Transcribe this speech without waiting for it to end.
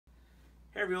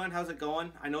Hey everyone, how's it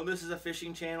going? I know this is a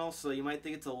fishing channel, so you might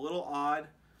think it's a little odd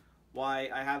why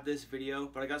I have this video,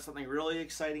 but I got something really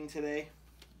exciting today.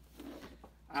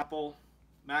 Apple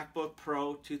MacBook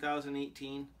Pro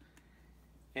 2018.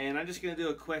 And I'm just going to do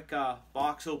a quick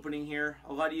box opening here.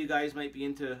 A lot of you guys might be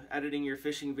into editing your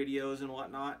fishing videos and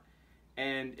whatnot.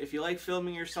 And if you like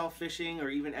filming yourself fishing or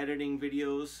even editing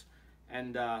videos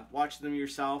and watching them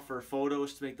yourself or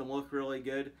photos to make them look really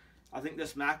good, I think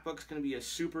this MacBook's going to be a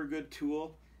super good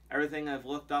tool. Everything I've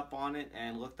looked up on it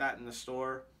and looked at in the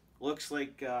store looks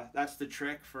like that's the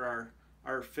trick for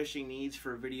our fishing needs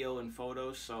for video and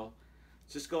photos. So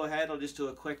just go ahead, I'll just do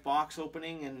a quick box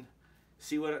opening and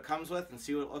see what it comes with and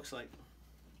see what it looks like.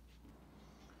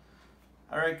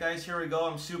 Alright guys, here we go.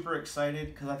 I'm super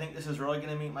excited because I think this is really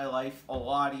going to make my life a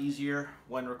lot easier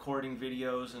when recording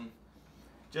videos and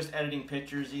just editing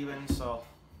pictures even. So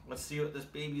let's see what this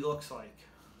baby looks like.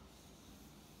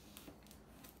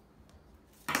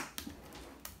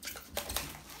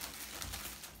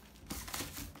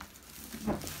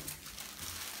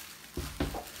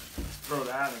 Throw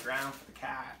that on the ground for the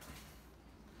cat.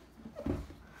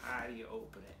 How do you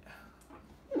open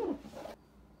it?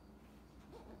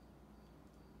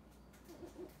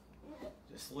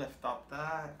 Just lift up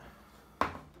that. And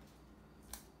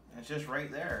it's just right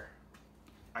there.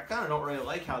 I kind of don't really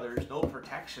like how there's no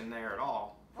protection there at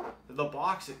all. The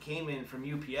box that came in from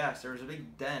UPS, there was a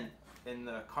big dent in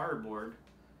the cardboard.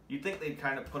 You'd think they'd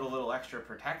kind of put a little extra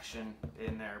protection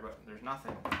in there, but there's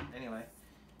nothing. Anyway.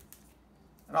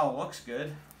 It all looks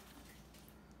good.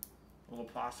 A little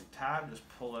plastic tab, just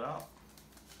pull it up.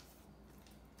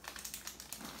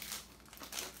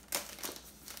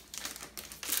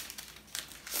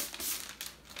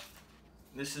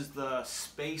 This is the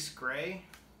space gray.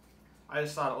 I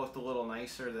just thought it looked a little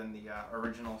nicer than the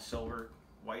original silver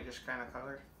whitish kind of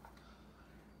color.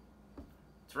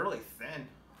 It's really thin.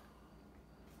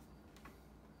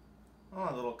 Oh,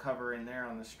 a little cover in there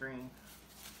on the screen.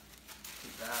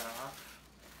 Take that off.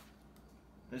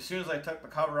 As soon as I took the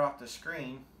cover off the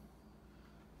screen,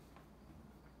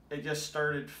 it just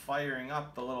started firing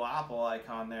up the little Apple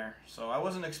icon there. So I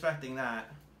wasn't expecting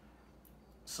that.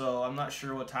 So I'm not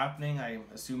sure what's happening. I'm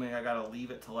assuming I gotta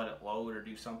leave it to let it load or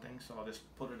do something. So I'll just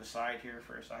put it aside here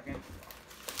for a second.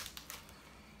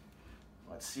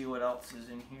 Let's see what else is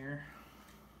in here.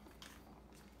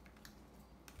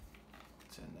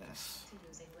 What's in this? To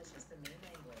use English as the main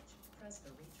language, press the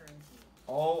return key.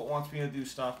 Oh, it wants me to do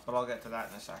stuff, but I'll get to that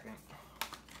in a second.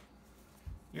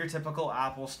 Your typical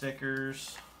Apple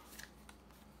stickers.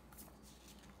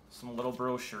 Some little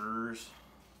brochures.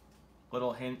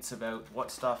 Little hints about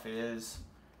what stuff is.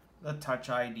 The Touch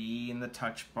ID and the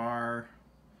Touch Bar.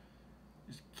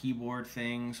 Just keyboard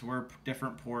things, where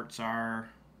different ports are.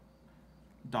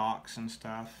 Docks and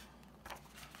stuff.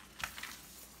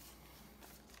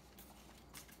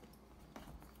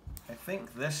 I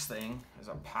think this thing is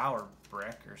a power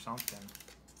brick or something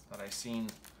that I seen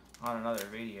on another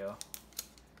video.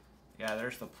 Yeah,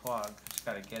 there's the plug. Just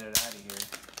gotta get it out of here.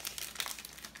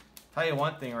 Tell you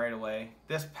one thing right away.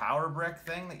 This power brick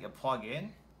thing that you plug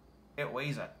in, it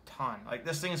weighs a ton. Like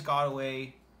this thing's got to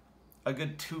weigh a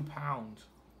good 2 pounds.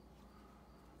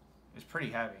 It's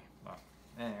pretty heavy. But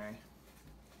anyway,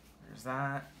 there's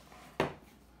that.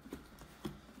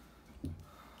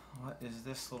 What is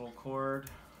this little cord?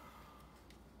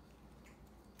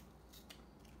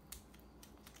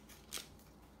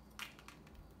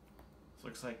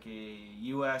 Looks like a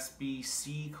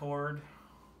USB-C cord,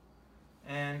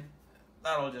 and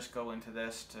that'll just go into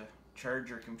this to charge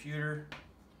your computer.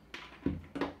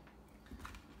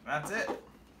 That's it.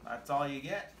 That's all you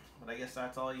get, but I guess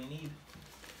that's all you need.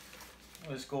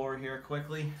 I'll just go over here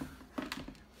quickly.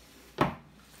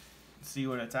 See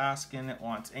what it's asking. It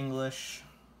wants English,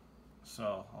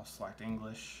 so I'll select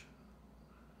English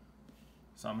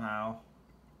somehow.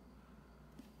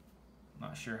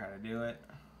 Not sure how to do it.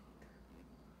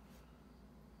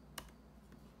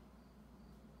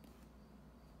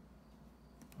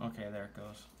 Okay, there it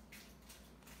goes.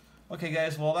 Okay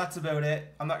guys, well that's about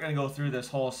it. I'm not going to go through this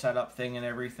whole setup thing and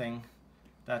everything.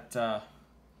 That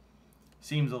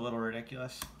seems a little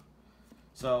ridiculous.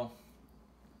 So,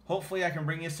 hopefully I can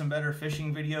bring you some better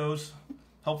fishing videos.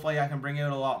 Hopefully I can bring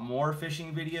out a lot more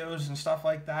fishing videos and stuff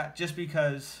like that. Just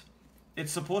because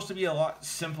it's supposed to be a lot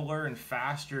simpler and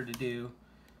faster to do.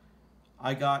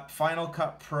 I got Final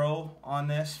Cut Pro on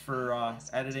this for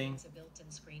editing. It's a built-in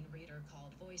screen reader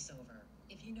called VoiceOver.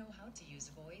 If you know how to use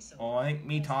VoiceOver. Oh, I think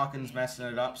me talking's messing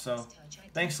it up, so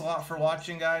thanks a lot for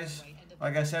watching, guys.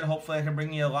 Like I said, hopefully I can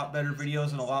bring you a lot better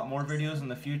videos and a lot more videos in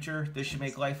the future. This should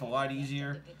make life a lot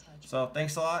easier. So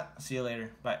thanks a lot. See you later.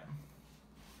 Bye.